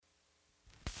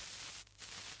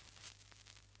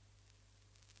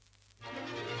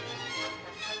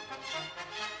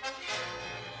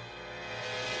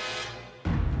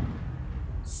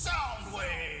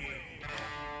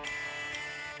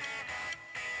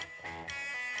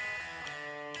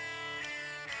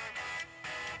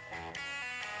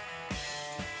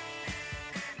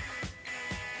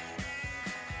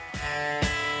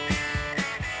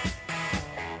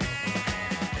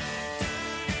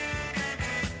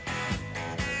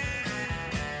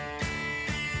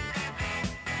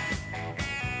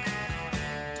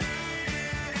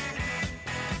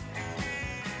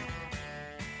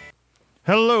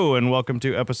Hello and welcome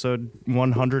to episode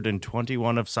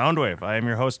 121 of Soundwave. I am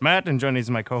your host Matt, and joining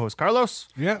is my co-host Carlos.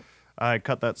 Yeah. I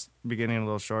cut that beginning a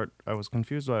little short. I was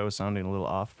confused why I was sounding a little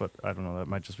off, but I don't know. That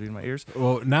might just be in my ears.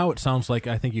 Well, now it sounds like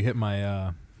I think you hit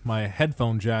my my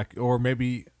headphone jack, or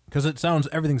maybe because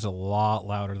everything's a lot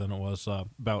louder than it was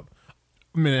about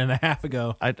a minute and a half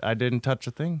ago. I didn't touch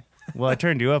a thing. Well, I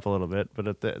turned you up a little bit,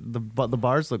 but the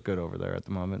bars look good over there at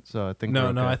the moment. So I think No, we're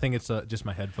okay. I think it's just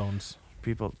my headphones.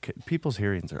 People's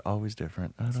hearings are always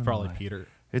different. I don't It's know probably why. Peter.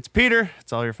 It's Peter.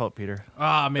 It's all your fault, Peter.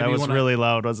 Maybe That was when really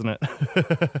loud, wasn't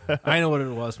it? I know what it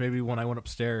was. Maybe when I went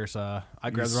upstairs, I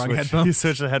grabbed the wrong You headphones.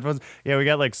 switched the headphones. Yeah, we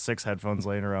got like 6 headphones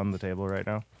laying around the table right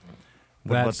now.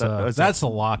 That's a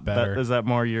lot better. Is that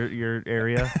more your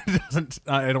area?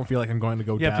 I don't feel like I'm going to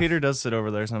go. Yeah, deaf. Peter does sit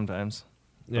over there sometimes.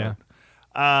 Yeah.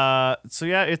 So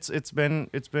yeah, it's been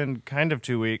kind of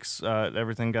 2 weeks.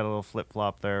 Everything got a little flip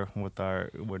flop there with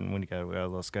when we got a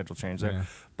little schedule change there. Yeah.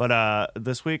 But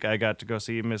this week I got to go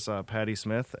see Miss Patty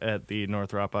Smith at the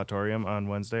Northrop Auditorium on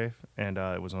Wednesday, and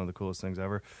it was one of the coolest things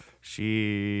ever.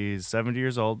 She's 70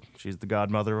 years old. She's the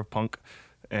godmother of punk,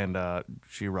 and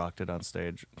she rocked it on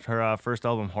stage. Her first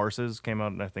album, Horses, came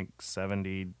out in I think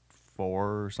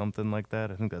 74 or something like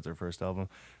that. I think that's her first album.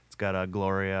 It's got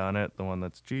Gloria on it, the one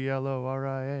that's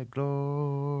Gloria,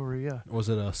 Gloria. Was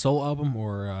it a solo album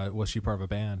or was she part of a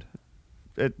band?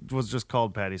 It was just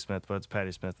called Patti Smith, but it's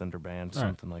Patti Smith and her band, All right.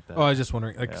 something like that. Oh, I was just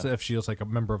wondering, Yeah. if she was like a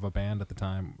member of a band at the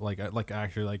time, like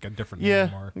actually like a different Yeah,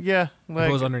 name, or yeah. if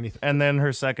it was underneath. And then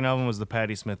her second album was the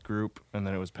Patti Smith Group, and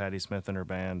then it was Patti Smith and her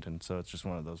band, and so it's just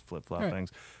one of those flip-flop Right.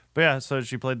 things. But yeah, so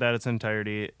she played that its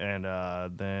entirety, and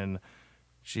then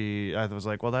I was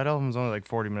like, well, that album's only like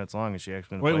 40 minutes long, and she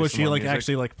actually Wait, was she like music.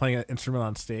 actually like playing an instrument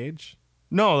on stage?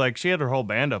 No, like she had her whole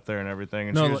band up there and everything,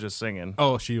 and No, she was like- just singing.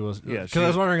 Oh, she was. Yeah, because I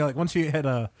was wondering, like, once you had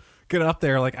get up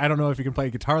there, like, I don't know if you can play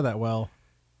guitar that well.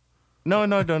 No.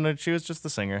 She was just the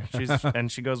singer. And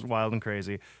she goes wild and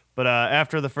crazy. But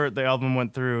after the album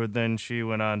went through, then she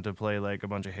went on to play like a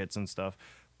bunch of hits and stuff.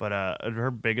 But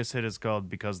her biggest hit is called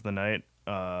 "Because of the Night."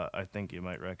 I think you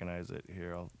might recognize it.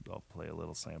 Here, I'll play a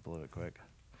little sample of it quick.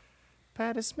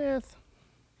 Patti Smith.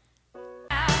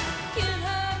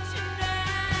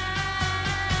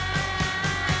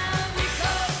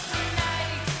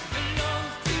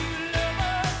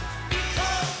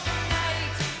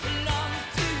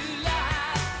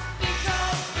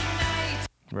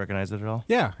 Recognize it at all?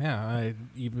 Yeah. I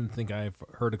even think I've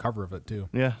heard a cover of it too.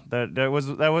 Yeah, that was.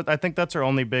 I think that's her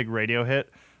only big radio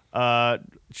hit.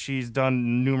 She's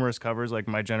done numerous covers, like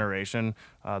 "My Generation,"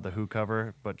 the Who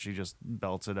cover, but she just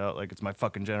belts it out like it's my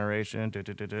fucking generation.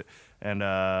 And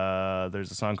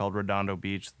there's a song called "Redondo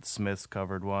Beach" the Smiths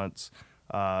covered once.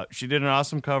 She did an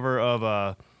awesome cover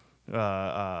of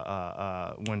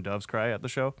 "When Doves Cry" at the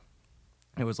show.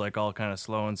 It was like all kind of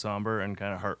slow and somber and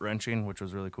kind of heart-wrenching, which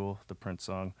was really cool, the Prince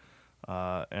song.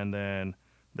 And then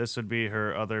this would be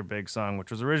her other big song,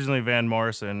 which was originally Van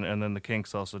Morrison, and then the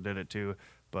Kinks also did it too,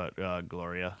 but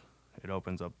Gloria. It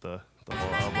opens up the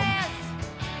whole album.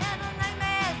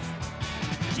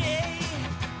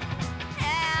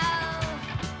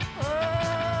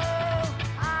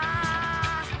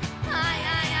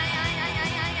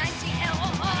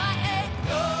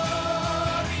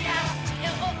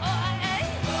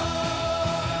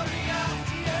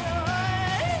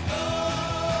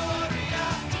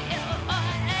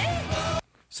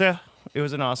 So yeah, it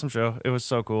was an awesome show. It was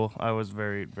so cool. I was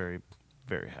very, very,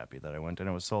 very happy that I went, and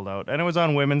it was sold out. And it was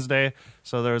on Women's Day,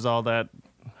 so there was all that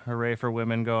hooray for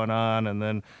women going on, and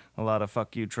then a lot of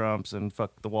fuck you Trumps and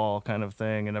fuck the wall kind of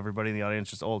thing, and everybody in the audience,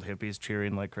 just old hippies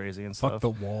cheering like crazy and stuff. Fuck the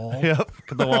wall. Yep,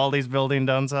 the wall he's building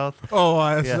down south. Oh,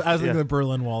 I was Yeah, thinking yeah. the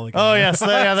Berlin Wall again. Oh yes,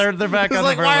 they're back It's on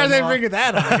like, the why are Berlin they Wall. bringing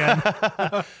that up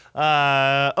again?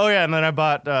 Oh yeah, and then I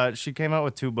bought. She came out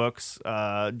with 2 books,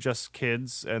 Just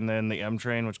Kids, and then The M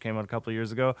Train, which came out a couple of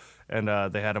years ago, and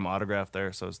they had them autographed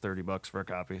there, so it was $30 for a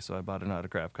copy. So I bought an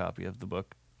autographed copy of the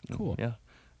book. Cool. Yeah,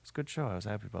 it's a good show. I was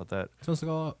happy about that. Sounds like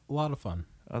a lot of fun.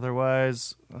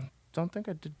 Otherwise, I don't think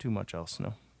I did too much else.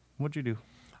 No, what'd you do?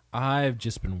 I've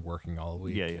just been working all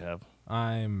week. Yeah, you have.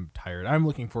 I'm tired. I'm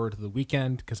looking forward to the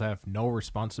weekend because I have no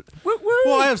responsibility.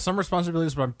 Well, I have some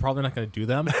responsibilities, but I'm probably not going to do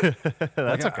them.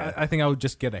 That's okay. I think I would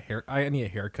just get a hair. I need a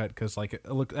haircut because, like,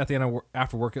 look at the end of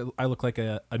after work, I look like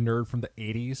a nerd from the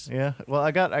 '80s. Yeah, well,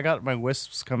 I got my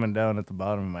wisps coming down at the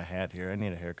bottom of my hat here. I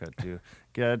need a haircut too.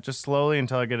 Yeah, just slowly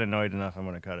until I get annoyed enough, I'm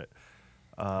gonna cut it.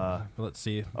 Let's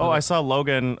see. I saw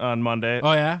Logan on Monday.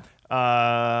 Oh yeah.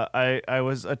 I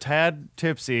was a tad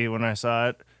tipsy when I saw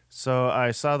it, so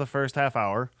I saw the first half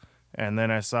hour, and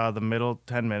then I saw the middle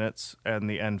 10 minutes and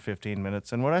the end 15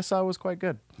 minutes, and what I saw was quite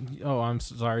good. Oh, I'm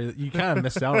sorry. You kind of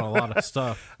missed out on a lot of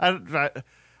stuff. I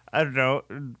don't know.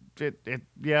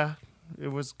 Yeah, it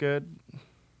was good.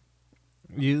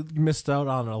 You missed out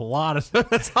on a lot of stuff.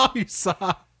 That's all you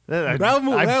saw. I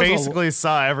basically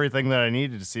saw everything that I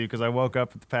needed to see because I woke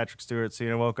up at the Patrick Stewart scene,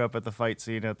 I woke up at the fight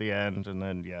scene at the end, and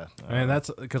then And that's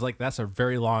because that's a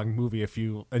very long movie.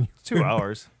 2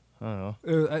 hours. I don't know.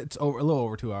 It's a little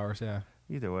over 2 hours. Yeah.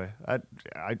 Either way,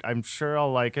 I'm sure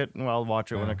I'll like it, and I'll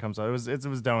watch it when Yeah. it comes out. It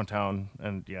was downtown,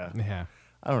 and Yeah.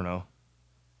 I don't know.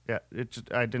 Yeah,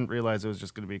 I didn't realize it was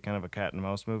just going to be kind of a cat and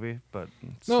mouse movie, but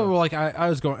No, well, like I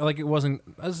was going, like it wasn't.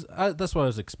 That's what I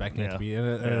was expecting it to Yeah. be. And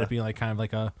it ended Yeah. up being like kind of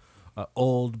like a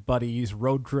old buddies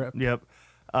road trip. Yep.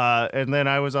 And then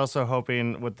I was also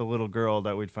hoping with the little girl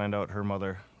that we'd find out her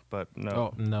mother, but no.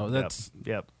 Oh no, that's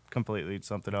Yep, completely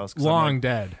something else. 'Cause I'm long like,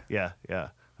 dead. yeah.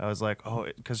 I was like, oh,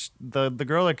 because the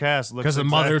girl that cast looks Because the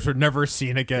mothers were never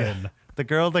seen again. The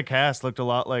girl that cast looked a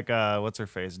lot like what's her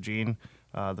face, Jean,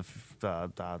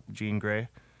 Jean Grey.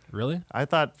 Really? I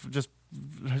thought just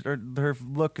her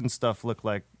look and stuff looked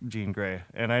like Jean Grey,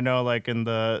 and I know like in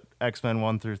the X-Men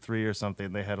 1 through 3 or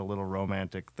something, they had a little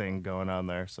romantic thing going on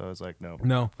there. So I was like, no,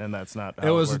 and that's not. How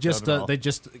It was worked just out at all. they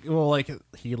just like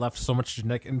he left so much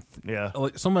genetic and Yeah.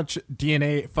 like, so much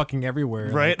DNA fucking everywhere.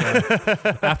 Right.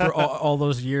 Like, after all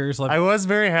those years, like, I was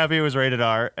very happy it was rated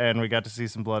R, and we got to see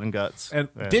some blood and guts. and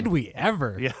did we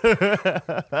ever? Yeah.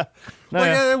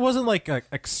 Like it wasn't like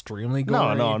extremely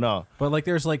gory. No. But like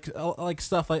there's like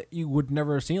stuff like you would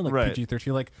never have seen like Right.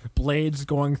 PG-13, like blades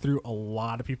going through a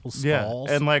lot of people's Yeah,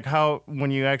 skulls. and like how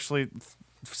when you actually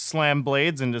slam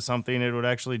blades into something, it would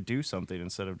actually do something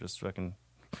instead of just fucking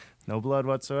no blood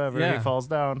whatsoever. Yeah. He falls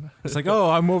down. It's like, oh,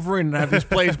 I'm Wolverine and I have these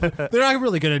blades, but they're not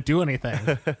really gonna do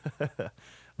anything.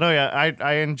 No, yeah,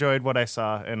 I enjoyed what I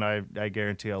saw, and I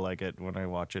guarantee I'll like it when I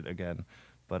watch it again.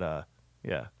 But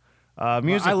yeah,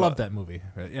 music. I love that movie.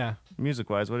 But yeah. Music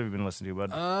wise, what have you been listening to,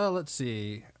 bud? Let's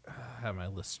see. I have my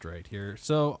list straight here.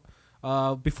 So,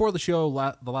 before the show,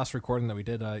 the last recording that we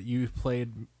did, you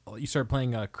started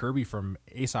playing Kirby from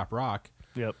Aesop Rock,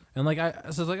 Yep. and like I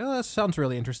was like, oh, that sounds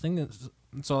really interesting.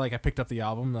 So like I picked up the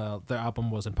album. The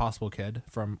album was Impossible Kid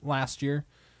from last year,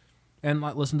 and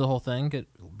like, listened to the whole thing. It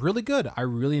really good. I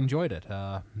really enjoyed it.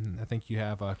 I think you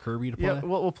have Kirby to play. Yeah,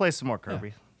 we'll play some more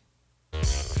Kirby. Hey,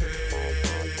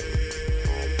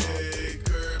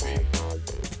 Kirby,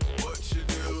 what you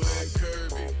doing,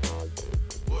 Kirby?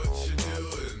 What you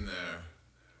doing there?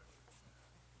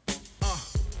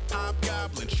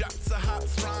 Hobgoblin, shots of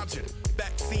hops rogered.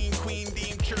 Vaccine queen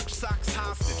deemed church socks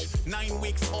hostage. 9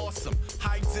 weeks awesome,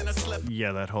 hides in a slip.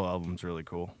 Yeah, that whole album's really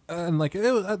cool. And like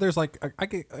there's like I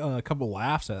get a couple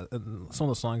laughs at and some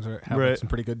of the songs have like, Right. some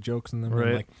pretty good jokes in them. And,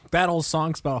 Right. like that old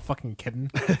song's about a fucking kitten.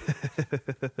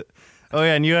 Oh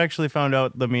yeah, and you actually found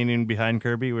out the meaning behind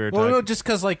Kirby. We were Well, talking. no, just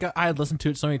because like I had listened to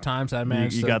it so many times, I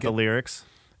managed. You to got get, the lyrics.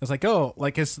 It's like, oh,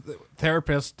 like his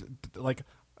therapist, like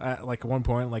at one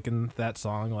point, like in that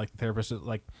song, like the therapist is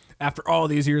like, after all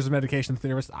these years of medication, the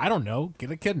therapist, I don't know, get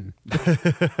a kitten.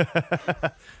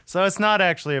 So it's not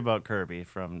actually about Kirby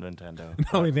from Nintendo.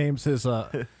 No, he names his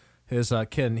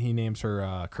kitten. He names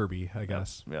her Kirby, I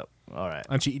guess, Yep. All right.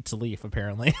 and she eats a leaf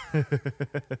apparently. Your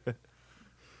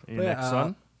next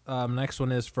one. Next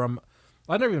one is from.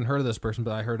 I never even heard of this person,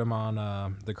 but I heard him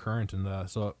on The Current and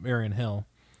so Marion Hill.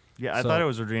 Yeah, I so- thought it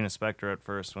was Regina Spektor at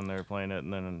first when they were playing it,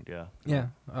 and then yeah.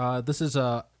 Yeah, this is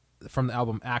from the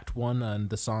album Act 1, and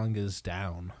the song is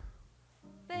Down.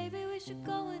 Baby, we should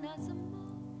go and have some more.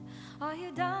 Are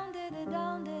you down, did it,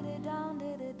 down, did it, down,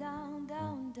 did it, down,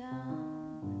 down,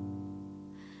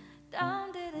 down?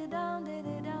 Down, did it, down, did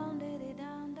it, down, did it,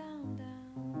 down, down,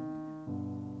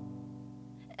 down.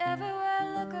 Everywhere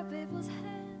I look at people's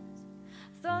hands,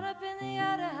 thrown up in the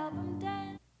air to help them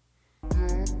dance.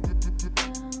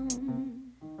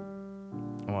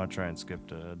 I want to try and skip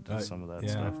to some of that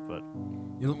yeah. stuff, but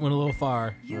You went a little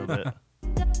far. a little bit.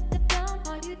 Down,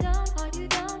 are you down, are you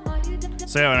down, are you down?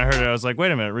 So yeah, when I heard it, I was like,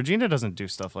 wait a minute, Regina doesn't do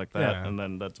stuff like that. Yeah. And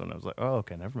then that's when I was like, oh,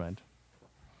 okay, never mind.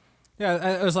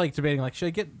 Yeah, I was like debating, like,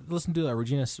 should I listen to a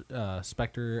Regina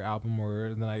Spektor album, or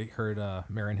and then I heard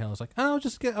Marion Hill. I was like, oh,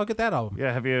 I'll get that album.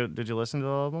 Yeah, did you listen to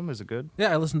the album? Is it good?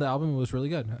 Yeah, I listened to the album. It was really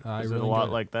good. I Is really it a lot enjoyed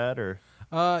it. like that, or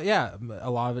Yeah, a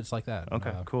lot of it's like that.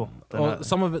 okay, cool. Then Well,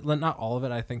 some of it, not all of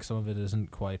it. I think some of it isn't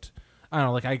quite. I don't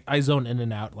know. Like I zone in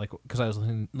and out, like because I was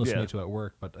listening Yeah. to it at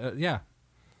work. But yeah,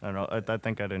 I don't know. I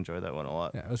think I'd enjoy that one a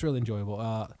lot. yeah, it was really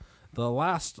enjoyable. The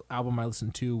last album I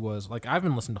listened to was like I've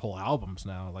been listening to whole albums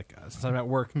now, like since I'm at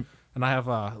work, and I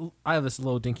have this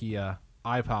little dinky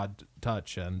iPod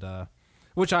Touch, and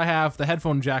which I have. The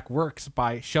headphone jack works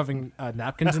by shoving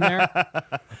napkins in there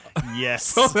Yes.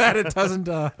 so that it doesn't.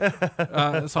 So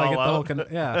I get the whole.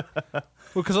 Yeah.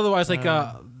 Because otherwise, like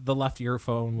the left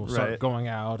earphone will start Right. going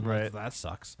out, and like, Right. that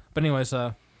sucks. But anyways,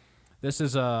 this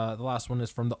is the last one is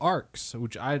from the Arcs,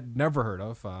 which I'd never heard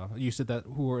of. You said that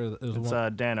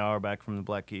It's Dan Auerbach from the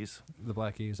Black Keys. the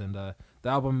Black Keys, and the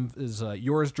album is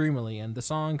Yours Dreamily, and the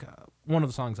song, one of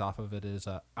the songs off of it is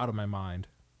Out of My Mind.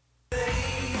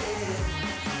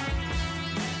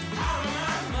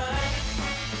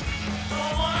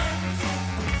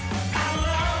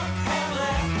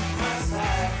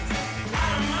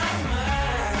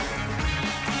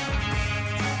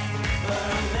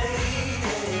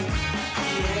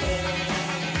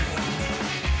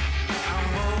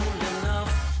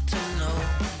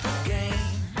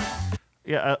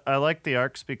 Yeah, I like the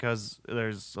Arcs because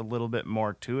there's a little bit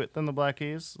more to it than the Black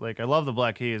Keys. Like, I love the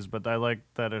Black Keys, but I like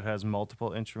that it has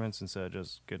multiple instruments instead of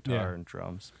just guitar Yeah. and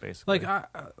drums, basically. Like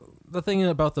the thing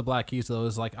about the Black Keys though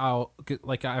is like I'll get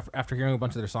like after hearing a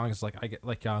bunch of their songs, like I get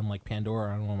like on like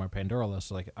Pandora on one of my Pandora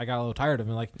lists, like I got a little tired of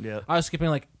them. Like Yeah. I was skipping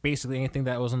like basically anything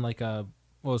that wasn't like what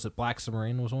was it, Black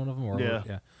Submarine was one of them, or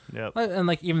Yeah. Yep. And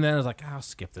like even then I was like I'll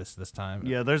skip this time.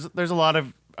 Yeah, there's a lot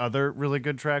of other really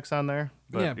good tracks on there.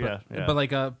 But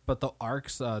but the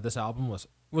Arcs, this album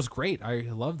was great. I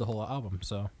loved the whole album.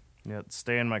 So yeah,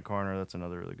 Stay in My Corner, that's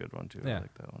another really good one too. Yeah. I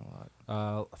like that one a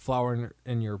lot. Flower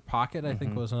in Your Pocket, I Mm-hmm.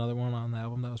 think was another one on the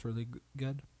album that was really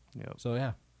good. Yep. So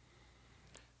yeah.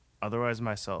 Otherwise,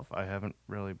 myself, I haven't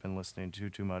really been listening to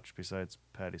too much besides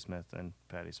Patti Smith, and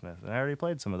I already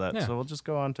played some of that. Yeah. So we'll just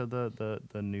go on to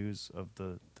the news of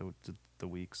the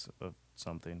weeks of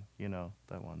something. You know,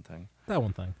 that one thing. That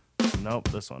one thing. Nope,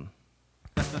 this one.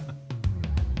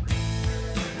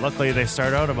 Luckily, they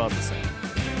start out about the same.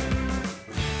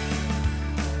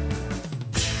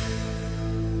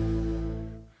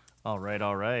 All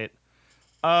right.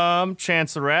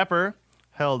 Chance the Rapper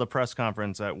held a press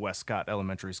conference at Westcott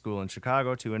Elementary School in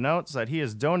Chicago to announce that he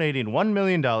is donating $1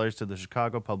 million to the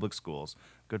Chicago Public Schools.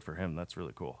 Good for him. That's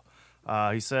really cool.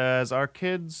 He says, our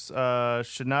kids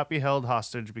should not be held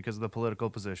hostage because of the political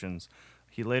positions.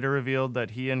 He later revealed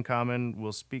that he and Common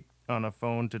will speak on a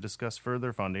phone to discuss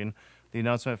further funding. The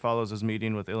announcement follows his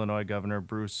meeting with Illinois Governor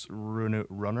Bruce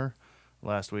Runner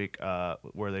last week,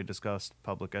 where they discussed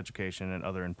public education and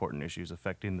other important issues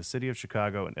affecting the city of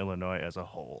Chicago and Illinois as a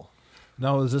whole.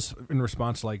 Now, is this in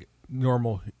response to like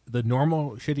the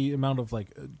normal shitty amount of like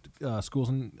schools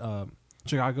in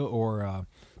Chicago, or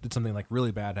did something like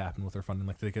really bad happen with their funding?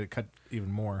 Like they could cut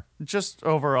even more. Just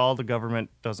overall, the government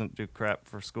doesn't do crap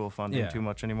for school funding Yeah. too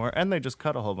much anymore, and they just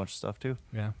cut a whole bunch of stuff too.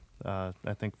 Yeah. I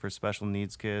think for special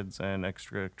needs kids and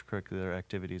extracurricular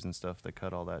activities and stuff, they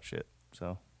cut all that shit.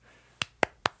 So,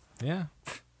 Yeah.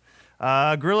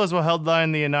 Gorillaz will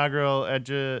headline the inaugural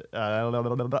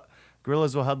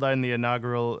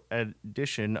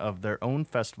edition of their own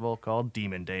festival called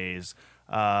Demon Days.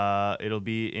 It'll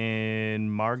be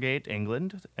in Margate,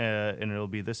 England, and it'll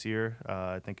be this year,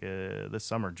 I think this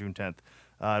summer, June 10th.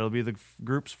 It'll be the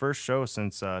group's first show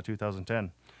since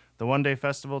 2010. The one-day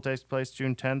festival takes place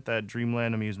June 10th at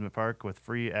Dreamland Amusement Park with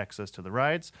free access to the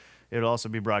rides. It'll also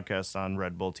be broadcast on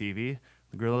Red Bull TV.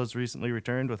 The Gorillaz recently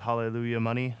returned with Hallelujah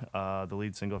Money, the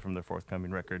lead single from their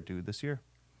forthcoming record due this year.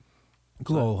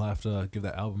 Cool. I'll have to give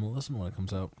that album a listen when it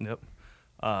comes out. Yep.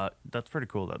 That's pretty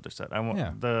cool that they're set. I want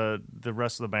Yeah. the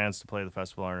rest of the bands to play the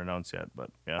festival aren't announced yet,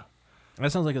 but yeah. That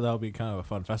sounds like that'll be kind of a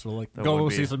fun festival. Like That go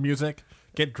would see be. some music,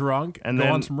 get drunk, And go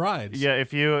then on some rides. Yeah,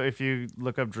 if you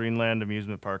look up Dreamland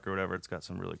Amusement Park or whatever, it's got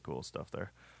some really cool stuff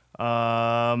there.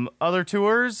 Other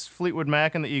tours, Fleetwood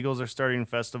Mac and the Eagles are starting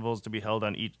festivals to be held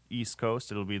on East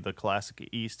Coast. It'll be the Classic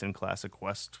East and Classic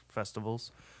West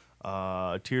festivals.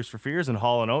 Tears for Fears and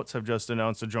Hall & Oates have just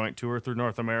announced a joint tour through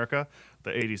North America.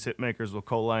 The 80s Hitmakers will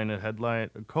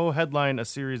co-headline a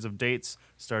series of dates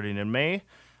starting in May.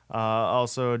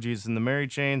 Also, Jesus and the Mary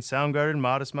Chain, Soundgarden,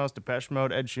 Modest Mouse, Depeche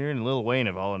Mode, Ed Sheeran, and Lil Wayne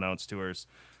have all announced tours.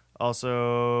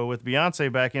 Also, with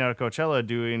Beyonce backing out of Coachella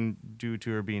due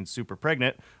to her being super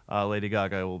pregnant, Lady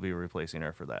Gaga will be replacing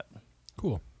her for that.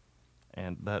 Cool.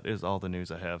 And that is all the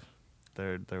news I have.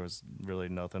 There was really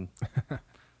nothing.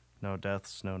 No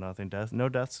deaths, no nothing. No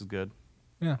deaths is good.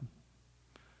 Yeah.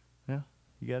 Yeah.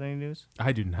 You got any news?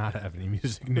 I do not have any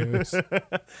music news. All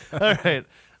right.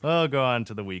 We'll go on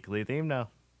to the weekly theme now.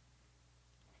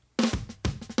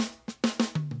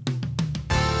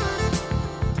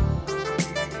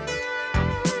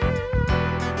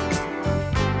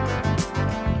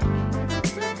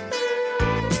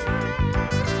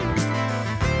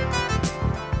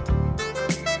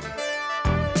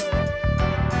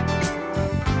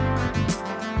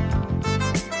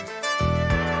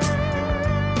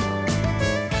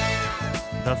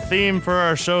 theme for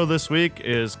our show this week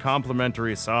is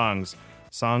complimentary songs.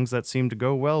 Songs that seem to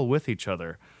go well with each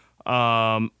other.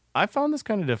 I found this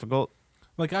kind of difficult.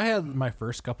 Like, I had my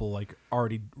first couple, like,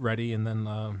 already ready, and then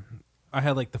I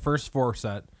had, like, the first 4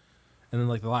 set, and then,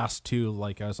 like, the last 2,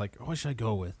 like, I was like, what should I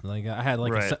go with? Like, I had,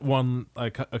 like, Right. a set one,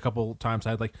 like, a couple times,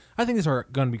 I had, like, I think these are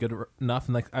going to be good enough,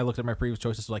 and, like, I looked at my previous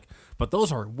choices, like, but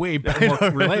those are way better,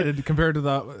 more related compared to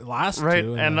the last Right,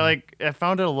 2. and like I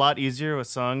found it a lot easier with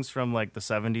songs from like the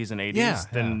 70s and 80s Yeah,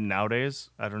 than yeah. nowadays.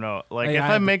 I don't know. Like Hey, if I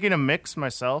I'm had- making a mix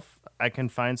myself, I can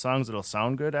find songs that'll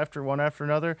sound good after one after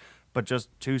another. But just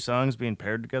 2 songs being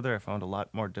paired together, I found a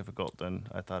lot more difficult than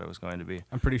I thought it was going to be.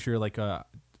 I'm pretty sure, like, I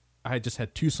had just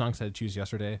had 2 songs I had to choose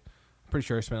yesterday. I'm pretty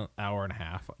sure I spent an hour and a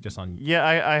half just on. Yeah,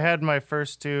 I had my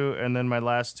first 2 and then my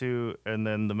last 2 and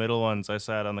then the middle ones. I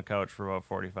sat on the couch for about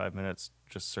 45 minutes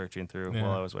just searching through Yeah.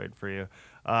 while I was waiting for you.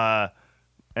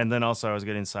 And then also I was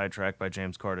getting sidetracked by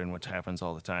James Corden, which happens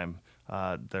all the time.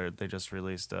 They just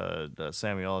released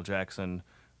Samuel L. Jackson,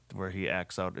 where he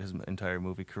acts out his entire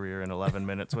movie career in 11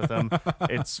 minutes with him.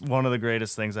 It's one of the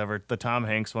greatest things ever. The Tom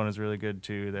Hanks one is really good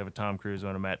too. They have a Tom Cruise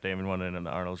one, a Matt Damon one, and an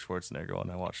Arnold Schwarzenegger one.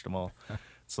 I watched them all.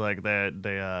 It's like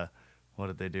they what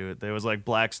did they do? There was like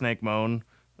Black Snake Moan,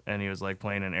 and he was like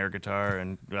playing an air guitar,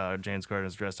 and James Corden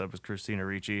is dressed up as Christina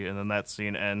Ricci, and then that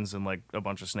scene ends, and like a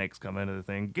bunch of snakes come into the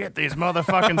thing. Get these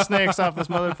motherfucking snakes off this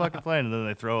motherfucking plane, and then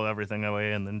they throw everything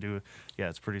away, and then do. Yeah,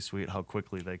 it's pretty sweet how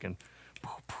quickly they can.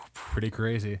 Pretty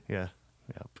crazy. Yeah.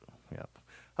 Yep.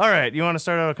 All right. You want to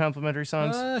start out with complimentary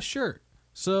songs? Sure.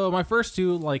 So my first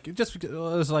 2, like, just because it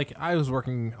was like I was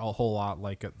working a whole lot,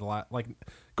 like at the like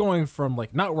going from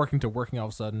like not working to working all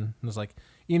of a sudden. It was like,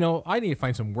 I need to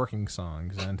find some working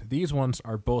songs, and these ones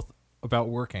are both about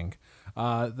working.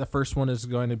 The first one is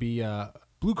going to be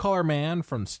Blue Collar Man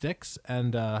from Styx,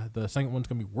 and the second one's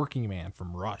going to be Working Man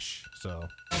from Rush. So.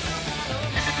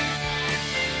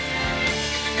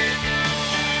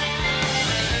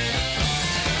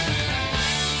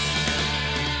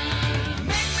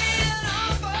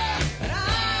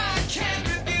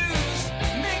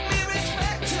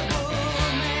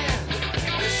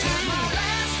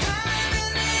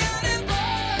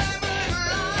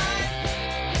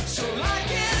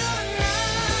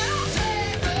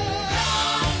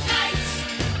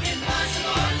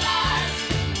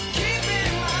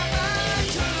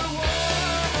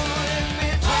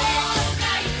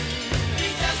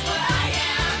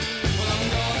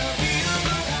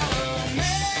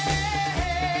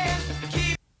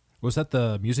 Was that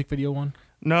the music video one?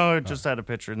 No, it just had a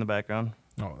picture in the background.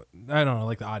 Oh, I don't know.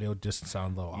 Like the audio just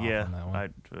sounded a little off Yeah. on that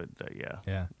one. Yeah.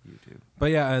 Yeah. YouTube. But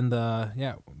yeah, and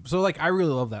yeah. So like I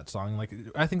really love that song. Like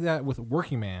I think that with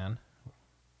Working Man,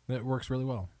 it works really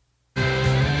well.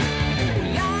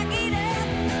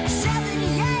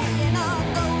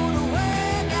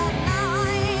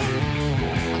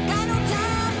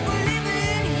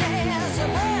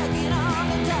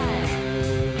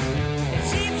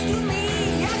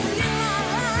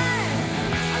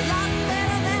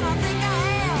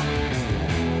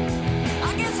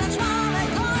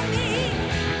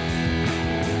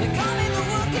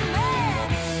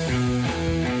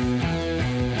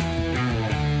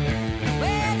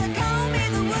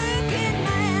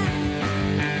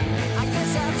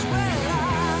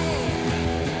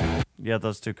 Yeah,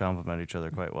 those 2 complement each other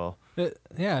quite well.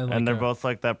 Yeah, like, And they're both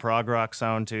like that prog rock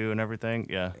sound too and everything.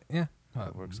 Yeah. yeah.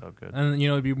 It works out good. And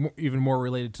it'd be even more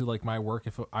related to like my work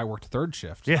if I worked third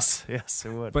shift. Yes, it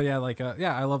would. But yeah, like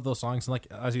yeah, I love those songs. And like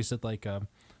as you said, like 70s,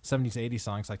 80s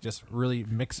songs, like just really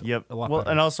mix Yep. a lot Well,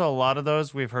 better. and also a lot of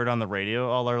those we've heard on the radio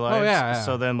all our lives. yeah.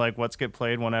 So then like what's get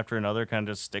played one after another kind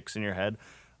of just sticks in your head.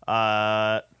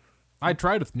 I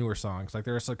tried with newer songs. Like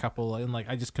there's a couple, and like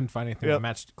I just couldn't find anything that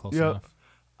matched close enough.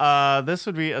 This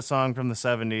would be a song from the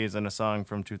 70s and a song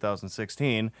from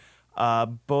 2016.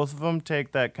 Both of them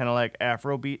take that kind of like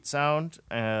Afrobeat sound.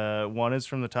 One is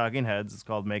from the Talking Heads. It's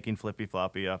called Making Flippy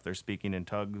Floppy off their Speaking in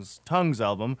Tongues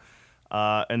album.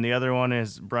 And the other one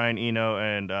is Brian Eno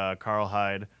and Carl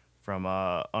Hyde from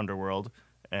Underworld.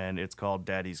 And it's called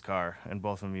Daddy's Car. And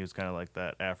both of them use kind of like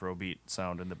that Afrobeat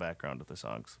sound in the background of the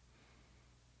songs.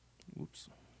 Whoops.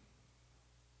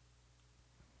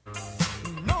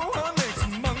 No one makes a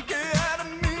monkey out of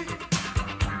me.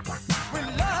 We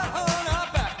lie on our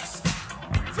backs,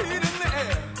 feet in the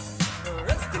air,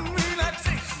 rest in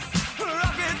relaxation,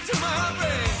 rocket to my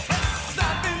brain.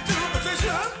 Snap into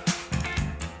position,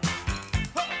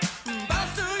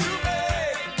 bounce to you,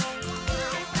 babe.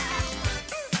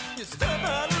 You step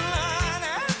out of line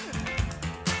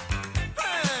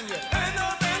and you end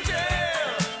up in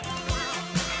jail.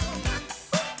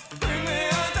 Bring me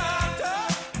a doctor.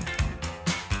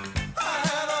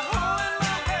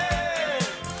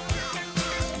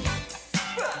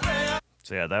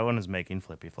 So yeah, that one is Making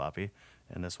Flippy Floppy,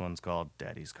 and this one's called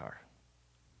Daddy's Car.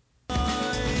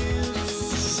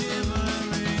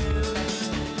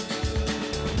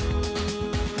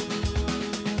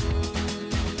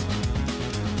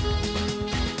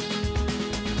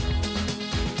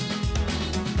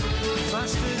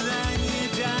 Faster than your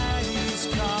daddy's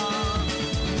car,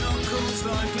 knuckles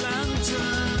like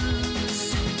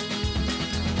lanterns,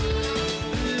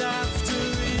 laughter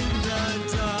in the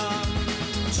dark,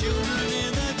 children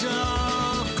in the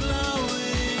dark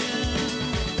glowing,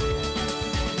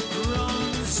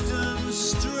 Ronston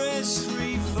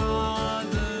stress-free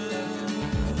fathers,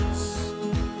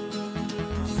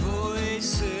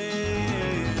 voices.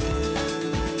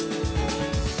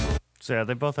 So yeah,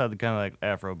 they both had the kind of like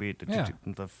Afro beat, Yeah.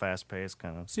 the fast pace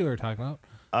kind of. See what you're talking about?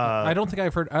 I don't think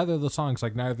I've heard either of the songs,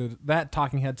 like neither that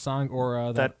Talking Head song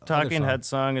or That other Talking song. Head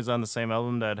song is on the same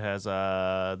album that has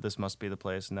This Must Be the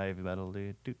Place, Naive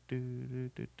Melody.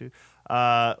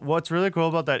 What's really cool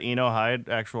about that Eno Hyde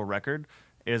actual record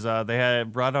is they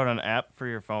had brought out an app for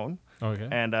your phone. Okay.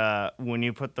 And when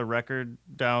you put the record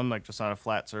down, like just on a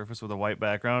flat surface with a white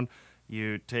background,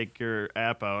 you take your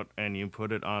app out and you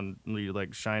put it on, you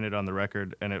like shine it on the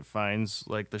record, and it finds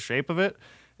like the shape of it,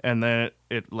 and then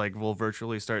it like will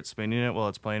virtually start spinning it while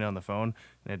it's playing on the phone,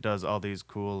 and it does all these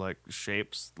cool like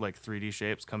shapes, like 3D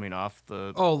shapes coming off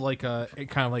the. Oh, like kind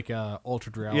of like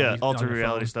altered reality. Yeah, on altered your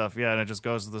reality phone. stuff. Yeah, and it just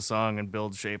goes to the song and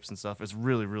builds shapes and stuff. It's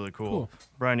really, really cool. Cool.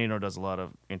 Brian Eno does a lot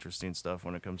of interesting stuff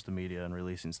when it comes to media and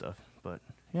releasing stuff. But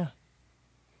yeah.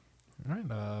 All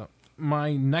right.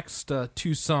 My next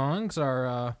two songs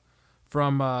are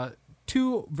from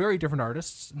two very different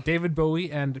artists, David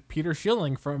Bowie and Peter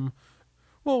Schilling from,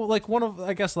 well, like one of,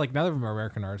 I guess, like neither of them are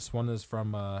American artists. One is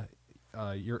from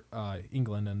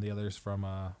England and the other is from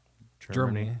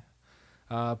Germany.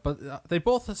 But they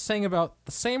both sang about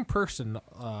the same person,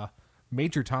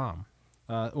 Major Tom.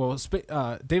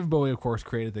 David Bowie, of course,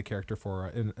 created the character for,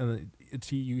 and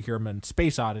you hear him in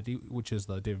Space Oddity, which is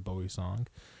the David Bowie song.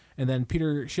 And then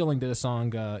Peter Schilling did a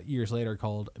song years later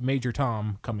called Major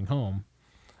Tom Coming Home.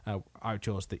 I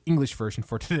chose the English version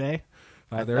for today.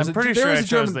 I'm pretty sure I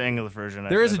chose the English version.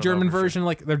 There is a German version,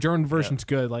 like the German version's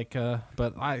good, like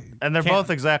but I and they're can't- both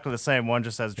exactly the same. One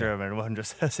just has German, one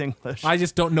just has English. I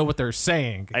just don't know what they're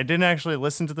saying. I didn't actually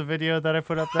listen to the video that I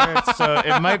put up there, so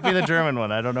it might be the German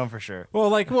one. I don't know for sure. Well,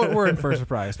 like we're in for a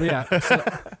surprise, but yeah.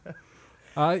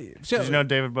 Did you know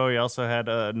David Bowie also had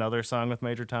another song with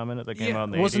Major Tom in it that came out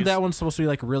in the wasn't 80s? that one supposed to be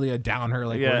like really a downer,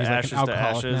 like where he's like Ashes an to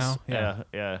alcoholic Ashes. now?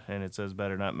 Yeah, and it says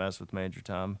better not mess with Major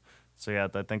Tom. So yeah,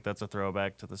 I think that's a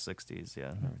throwback to the 60s,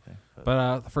 yeah, and everything.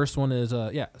 But the first one is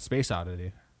Space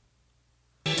Oddity.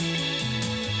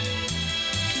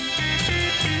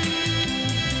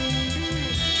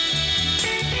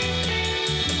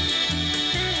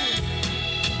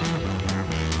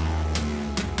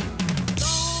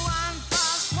 Though I'm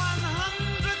past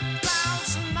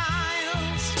 100,000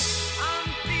 miles, I'm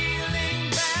feeling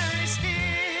very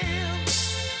still,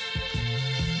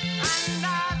 and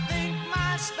I think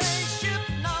my spaceship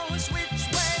knows which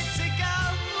way to go.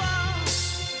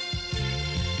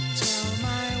 Tell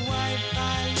my wife I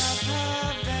love her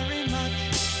very much.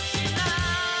 She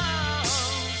knows.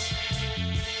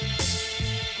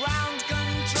 Ground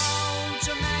control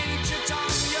to Major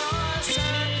Tom, your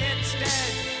circuit's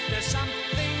dead. There's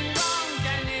something wrong.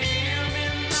 Can you hear me,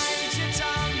 Major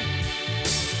Tom?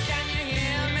 Can you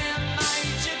hear me,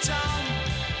 Major Tom?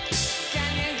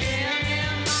 Can you hear me,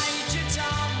 Major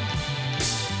Tom?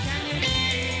 Can you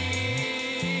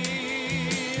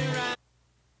hear?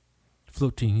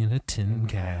 Floating in a tin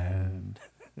can.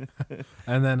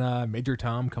 And then Major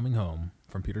Tom Coming Home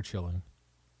from Peter Schilling.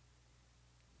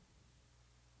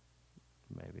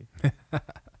 Maybe.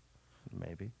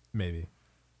 Maybe. Maybe.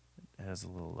 It has a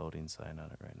little loading sign on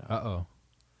it right now. Uh-oh.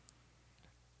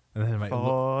 And then it might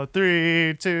 4,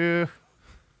 3, 2.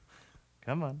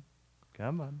 Come on.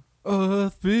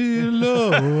 Earth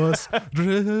below us,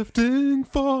 drifting,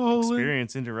 falling.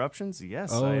 Experience interruptions?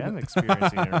 Yes, Oh, I no. am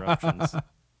experiencing interruptions.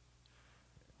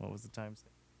 What was the time?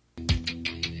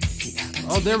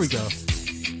 Oh, there we go.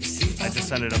 I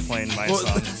just ended up playing my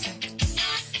song.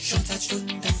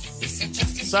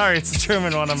 Sorry, it's a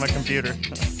German one on my computer.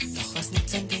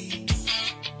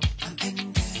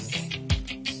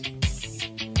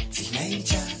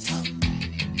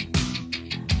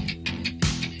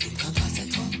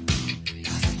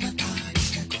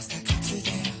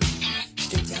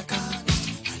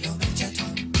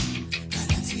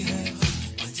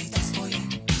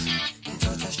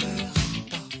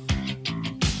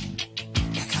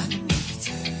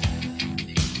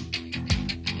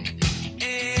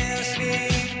 Es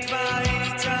geht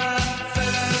weiter,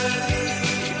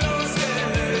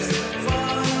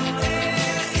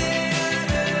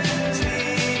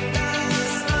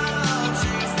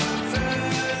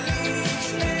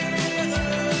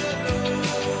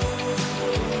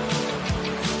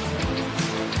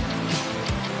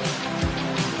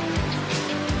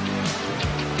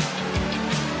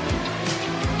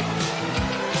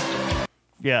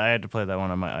 Yeah, I had to play that one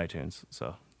on my iTunes.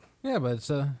 So Yeah, but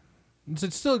it's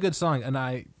still a good song, and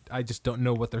I just don't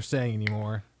know what they're saying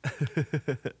anymore. Did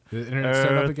the internet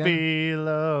start up Earth again?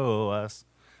 below us.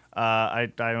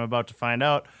 I'm about to find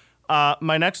out.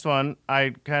 My next one,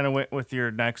 I kind of went with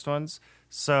your next ones.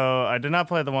 So I did not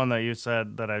play the one that you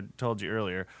said that I told you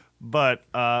earlier. But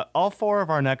all four of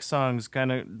our next songs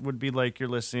kind of would be like you're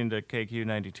listening to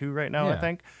KQ92 right now, I Yeah.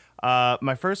 think.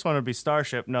 My first one would be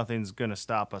Starship, Nothing's Gonna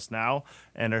Stop Us Now.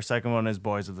 And our second one is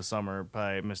Boys of the Summer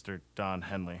by Mr. Don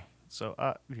Henley. So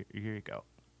here you go.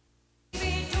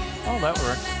 Oh, that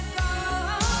works.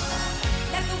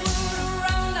 Let the world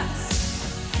around us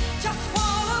just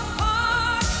fall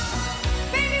apart.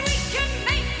 Baby, we can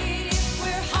make it if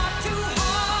we're heart to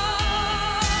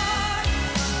heart.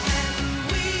 And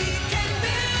we can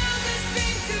build this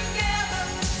dream together,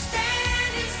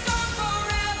 standing strong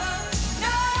forever.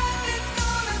 Nothing's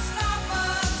gonna stop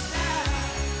us now.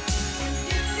 And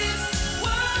if this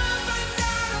world runs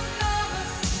out of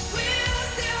lovers, we'll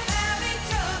still have each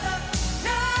other.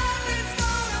 Nothing's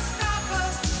gonna stop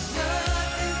us.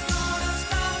 Nothing's gonna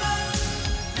stop us.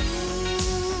 Ooh,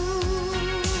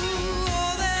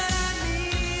 all that I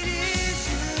need is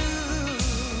you.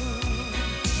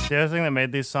 The other thing that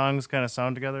made these songs kind of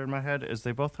sound together in my head is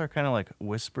they both are kind of like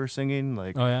whisper singing.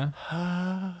 Like, Oh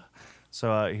yeah.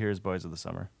 so here's Boys of the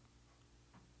Summer.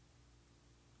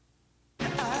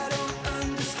 I don't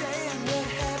understand what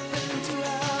happened to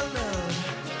our love.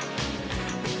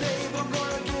 Babe, I'm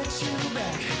gonna get you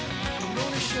back. I'm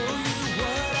gonna show you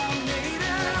what I'm made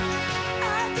of. I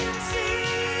can see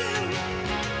you.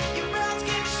 Your brown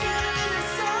skin shining in the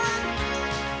sun.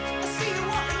 I see you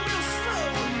walking real slow,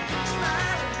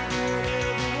 smiling at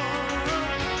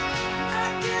everyone. I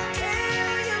can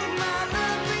tell you my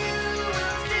love for you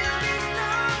will still be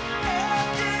strong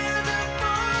after the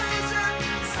boys of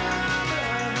summer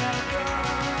have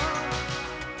gone.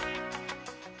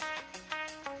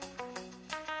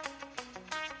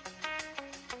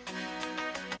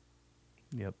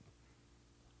 Yep.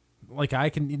 Like I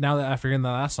can now that after hearing the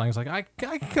last song, it's like I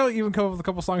can even come up with a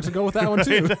couple songs to go with that one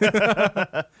too.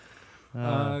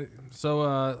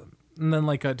 And then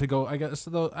like to go, I guess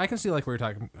though I can see like we were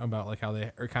talking about like how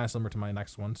they are kind of similar to my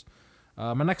next ones.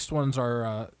 My next ones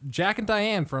are Jack and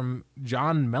Diane from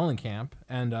John Mellencamp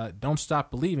and Don't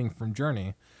Stop Believing from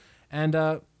Journey, and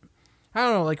I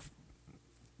don't know, like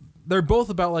they're both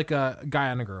about like a guy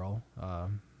and a girl.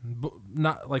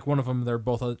 Not like one of them, they're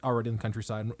both already in the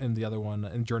countryside, and the other one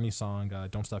in Journey song,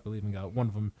 Don't Stop Believing, one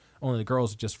of them, only the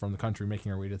girl's just from the country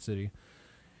making her way to the city.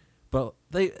 But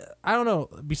I don't know,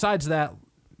 besides that,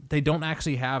 they don't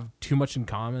actually have too much in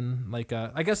common. Like,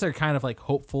 I guess they're kind of like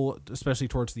hopeful, especially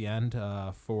towards the end,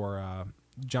 for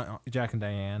Jack and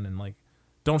Diane, and like,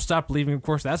 Don't Stop Believing, of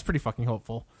course, that's pretty fucking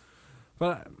hopeful.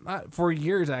 But for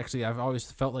years, actually, I've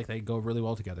always felt like they go really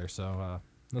well together, so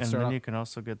let's And start then off. you can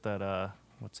also get that,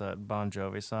 what's that Bon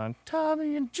Jovi song?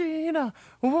 Tommy and Gina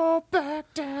won't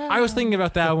back down. I was thinking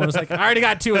about that one. I was like, I already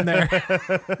got two in there.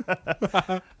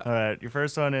 All right, your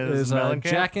first one is Is Mellencamp.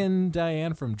 Jack and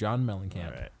Diane from John Mellencamp.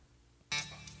 All right.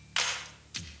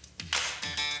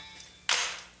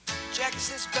 Jack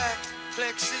sits back,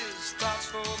 collects his thoughts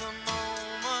for the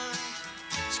moment,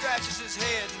 scratches his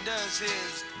head and does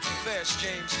his best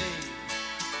James Dean.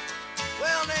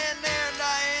 Well, then there,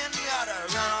 Diane gotta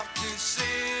run off to the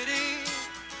city.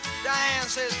 Diane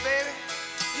says, baby,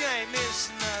 you ain't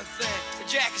missing nothing. But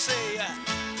Jack say,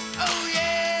 oh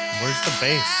yeah. Where's the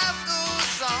bass? life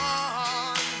goes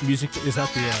on. Music is that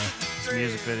the It's a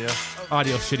music video.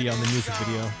 audio shitty on the music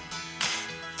video?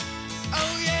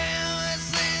 Oh yeah, let's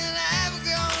say life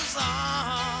goes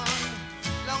on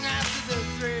long after the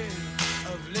thrill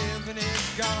of living is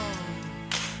gone.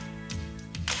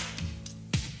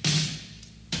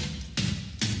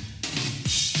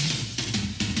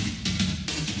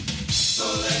 So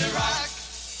let it rock,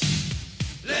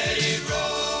 let it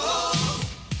roll,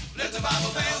 let the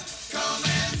Bible belt come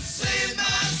and save my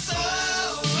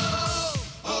soul.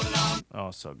 Hold on.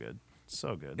 Oh, so good.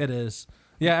 So good. It is.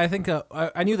 Yeah, I think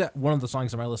I knew that one of the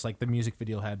songs on my list, like the music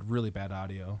video, had really bad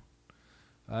audio.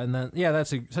 And then, yeah,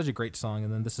 that's such a great song.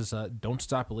 And then this is Don't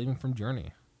Stop Believing from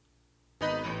Journey.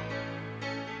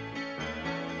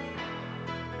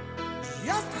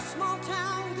 Just a small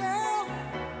town girl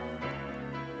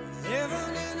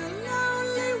living in a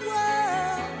lonely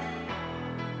world.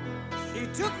 She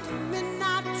took the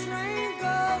midnight train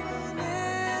going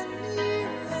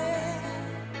anywhere.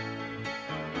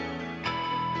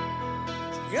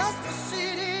 Just a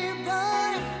city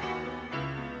boy,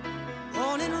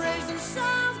 born and raised in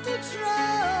South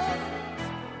Detroit.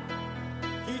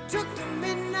 He took the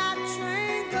midnight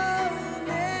train going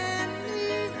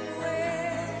anywhere.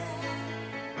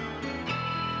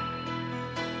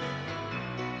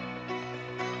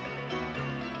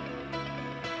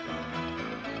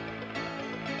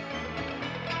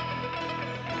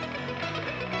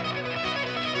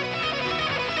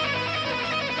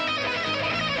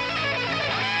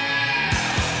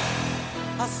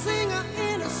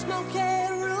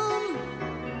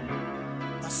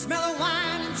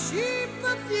 cheap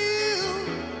perfume.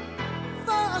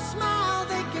 For a smile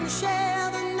they can share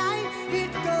the night.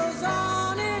 It goes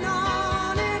on and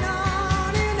on and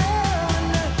on and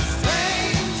on.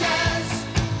 Strangers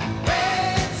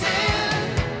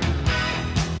waiting.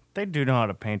 They do know how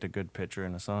to paint a good picture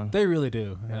in a song. They really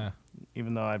do. Yeah.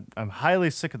 Even though I'm highly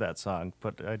sick of that song,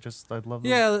 but I love.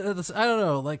 Yeah, I don't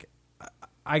know. Like,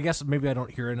 I guess maybe I don't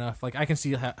hear enough. Like, I can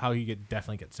see how you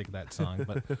definitely get sick of that song.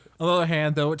 But on the other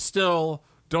hand, though, it's still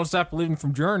 "Don't Stop Believing"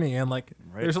 from Journey, and like,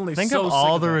 there's only think so of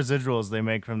all sick the of that. residuals they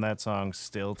make from that song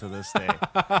still to this day.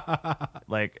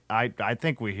 Like I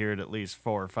think we hear it at least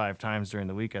 4 or 5 times during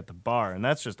the week at the bar, and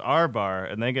that's just our bar,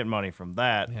 and they get money from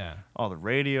that. Yeah. All the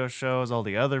radio shows, all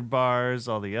the other bars,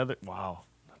 all the other. Wow,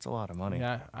 that's a lot of money.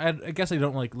 Yeah, I guess I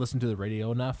don't like listen to the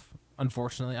radio enough.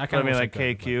 Unfortunately, I But kind I mean, of like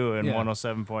KQ and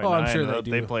 107.9. Oh, I'm sure they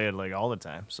they do. play it like all the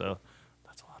time, so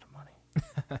that's a lot of money.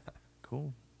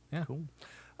 Cool. Yeah. Cool.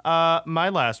 My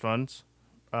last ones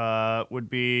would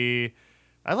be.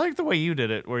 I like the way you did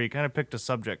it, where you kind of picked a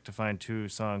subject to find 2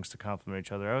 songs to complement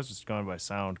each other. I was just going by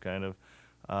sound, kind of.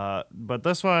 But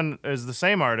this one is the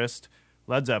same artist,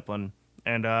 Led Zeppelin,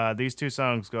 and these 2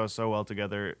 songs go so well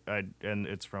together. And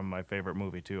it's from my favorite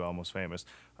movie too, Almost Famous.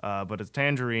 But it's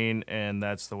Tangerine and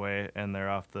That's the Way, and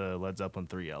they're off the Led Zeppelin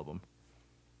 3 album.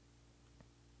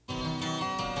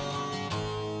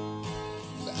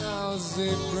 How's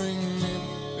they bring me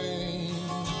pain?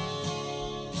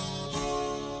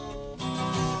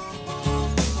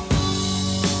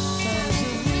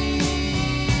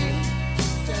 Tangerine,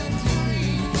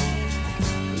 tangerine,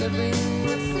 living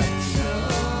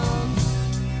reflections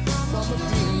from a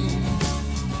dream.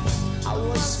 I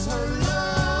was her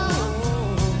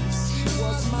love, she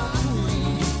was my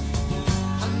queen,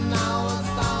 and now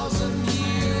 1,000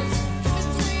 years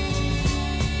between.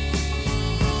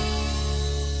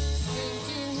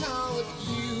 Thinking how it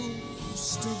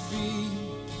used to be.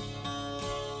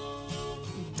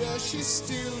 Does she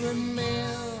still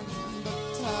remember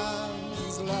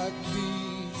times like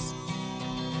these?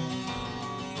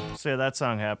 So yeah, that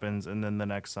song happens, and then the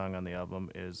next song on the album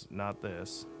is not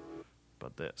this,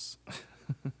 but this.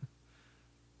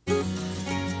 Could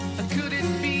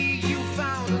it be you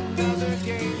found another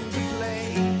game to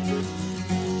play?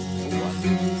 What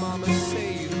did Mama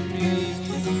say to me?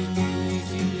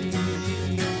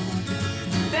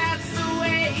 That's the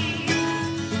way.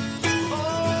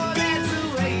 Oh, that's the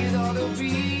way it ought to be.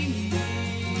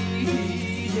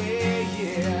 Yeah,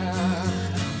 yeah.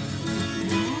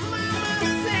 Mama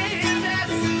said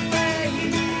that's the way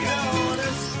it ought to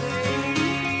stay.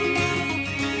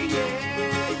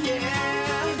 Yeah, yeah.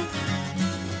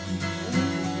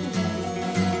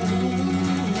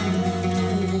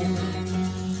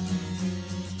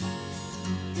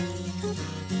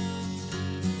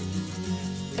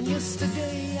 And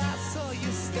yesterday I saw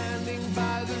you standing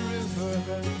by the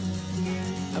river,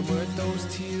 and were those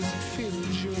tears that filled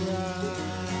your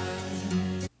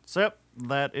eyes? So yep,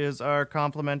 that is our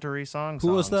complimentary song.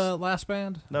 Who was songs. the last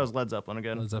band? That was Led Zeppelin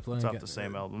again. Led Zeppelin It's off again. the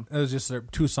same album. It was just their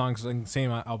 2 songs in the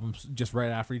same albums, just right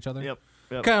after each other. Yep.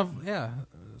 Yep. Kind of, yeah.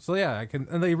 So yeah, I can,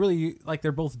 and they really like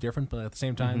they're both different, but at the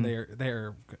same time Mm-hmm.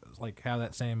 they're like have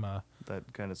that same.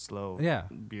 That kind of slow, Yeah.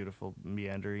 beautiful,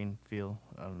 meandering feel.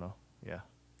 I don't know. Yeah,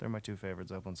 they're my 2 favorite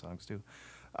Zeppelin songs too.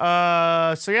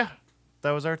 So yeah,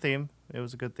 that was our theme. It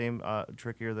was a good theme.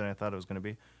 Trickier than I thought it was going to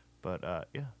be, but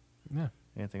yeah. Yeah.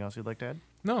 Anything else you'd like to add?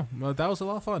 No, well, that was a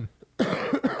lot of fun.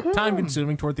 Time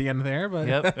consuming toward the end there, but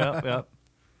Yep.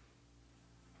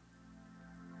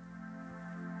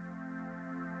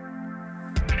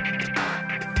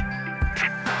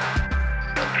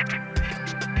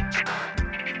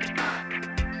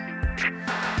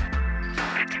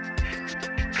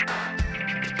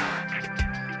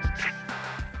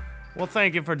 Well,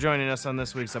 thank you for joining us on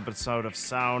this week's episode of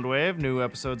Soundwave. New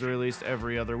episodes are released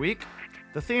every other week.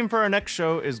 The theme for our next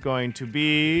show is going to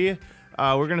be...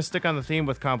 we're going to stick on the theme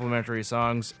with complimentary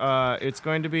songs. It's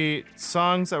going to be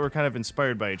songs that were kind of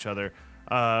inspired by each other.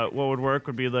 What would work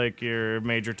would be like your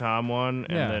Major Tom one,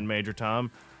 and Yeah. then Major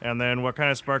Tom. And then what kind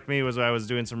of sparked me was I was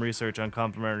doing some research on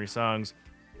complimentary songs.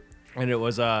 And it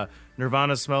was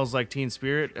Nirvana Smells Like Teen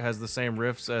Spirit has the same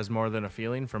riffs as More Than a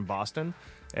Feeling from Boston.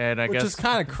 And I which guess is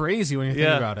kind of crazy when you think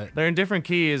about it. they're in different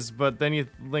keys, but then you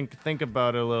think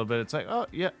about it a little bit. It's like, oh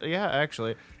yeah,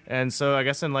 actually. And so I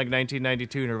guess in like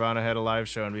 1992, Nirvana had a live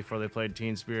show, and before they played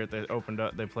Teen Spirit, they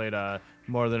played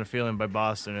More Than a Feeling by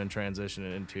Boston and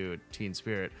transitioned it into Teen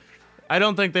Spirit. I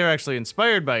don't think they were actually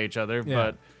inspired by each other, Yeah.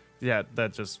 but yeah,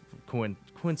 that's just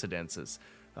coincidences.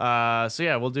 So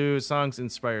yeah, we'll do songs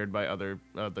inspired by other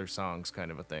songs, kind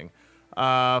of a thing.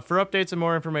 For updates and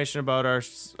more information about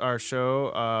our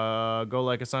show, go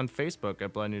like us on Facebook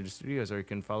at Blind Ninja Studios, or you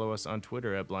can follow us on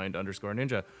Twitter at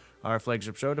blind_ninja. Our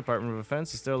flagship show, Department of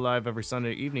Offense, is still live every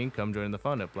Sunday evening. Come join the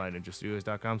fun at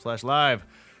blindninjastudios.com/live.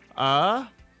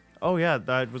 Oh yeah,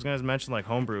 I was going to mention like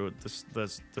Homebrew. This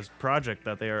project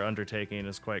that they are undertaking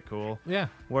is quite cool. Yeah.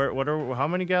 How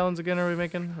many gallons again are we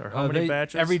making, or how many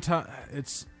batches? Every time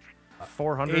it's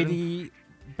 400. 80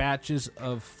 batches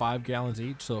of 5 gallons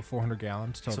each, so 400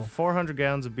 gallons total. So 400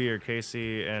 gallons of beer.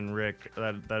 Casey and Rick,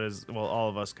 that is, well, all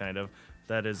of us kind of.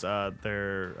 That is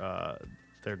their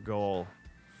goal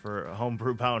for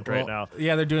Homebrew Bound right now.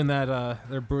 Yeah, they're doing that.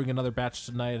 They're brewing another batch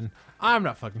tonight, and I'm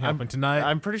not fucking helping tonight.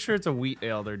 I'm pretty sure it's a wheat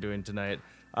ale they're doing tonight.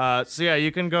 So yeah,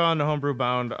 you can go on to Homebrew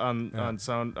Bound on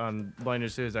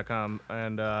blindninjastudios.com,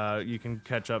 and you can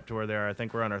catch up to where they are. I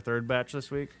think we're on our 3rd batch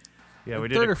this week. Yeah, we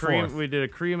did Third a or cream. fourth. We did a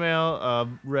cream ale, a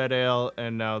red ale,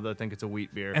 and now I think it's a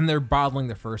wheat beer. And they're bottling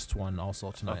the first one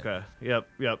also tonight. Okay. Yep.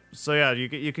 So yeah,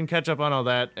 you can catch up on all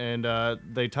that, and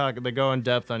they go in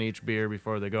depth on each beer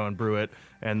before they go and brew it,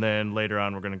 and then later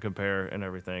on we're going to compare and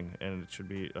everything, and it should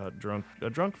be a drunk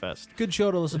fest. Good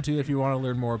show to listen to if you want to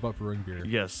learn more about brewing beer.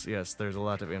 Yes. There's a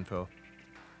lot of info.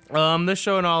 This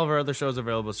show and all of our other shows are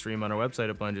available to stream on our website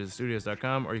at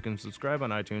blindninjastudios.com, or you can subscribe on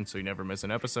iTunes so you never miss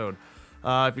an episode.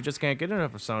 If you just can't get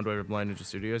enough of Soundwave or Blind Ninja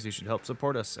Studios, you should help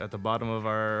support us. At the bottom of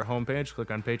our homepage,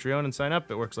 click on Patreon and sign up.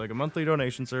 It works like a monthly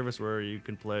donation service where you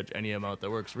can pledge any amount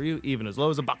that works for you, even as low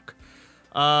as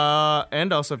 $1.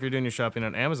 And also, if you're doing your shopping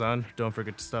on Amazon, don't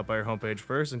forget to stop by our homepage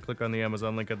first and click on the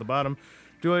Amazon link at the bottom.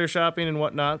 Do all your shopping and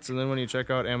whatnots, and then when you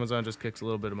check out, Amazon just kicks a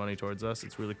little bit of money towards us.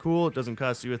 It's really cool. It doesn't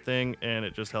cost you a thing, and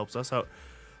it just helps us out.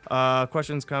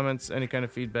 Questions, comments, any kind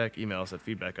of feedback, email us at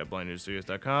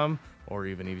feedback@blindninjastudios.com, or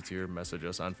even easier, message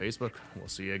us on Facebook. We'll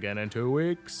see you again in 2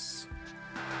 weeks.